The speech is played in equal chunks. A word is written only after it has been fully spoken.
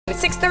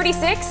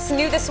6:36,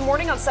 new this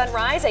morning on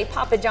Sunrise, a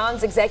Papa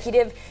John's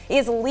executive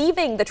is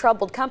leaving the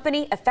troubled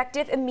company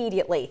effective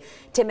immediately.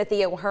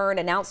 Timothy O'Hearn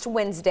announced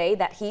Wednesday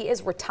that he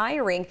is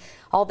retiring,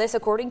 all this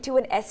according to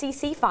an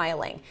SEC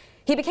filing.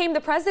 He became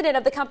the president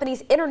of the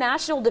company's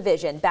international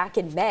division back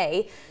in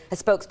May. A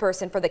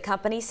spokesperson for the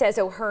company says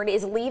O'Hearn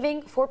is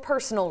leaving for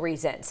personal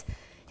reasons.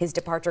 His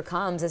departure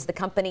comes as the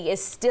company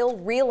is still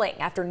reeling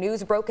after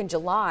news broke in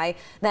July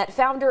that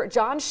founder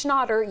John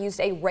Schnatter used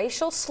a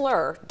racial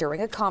slur during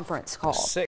a conference call.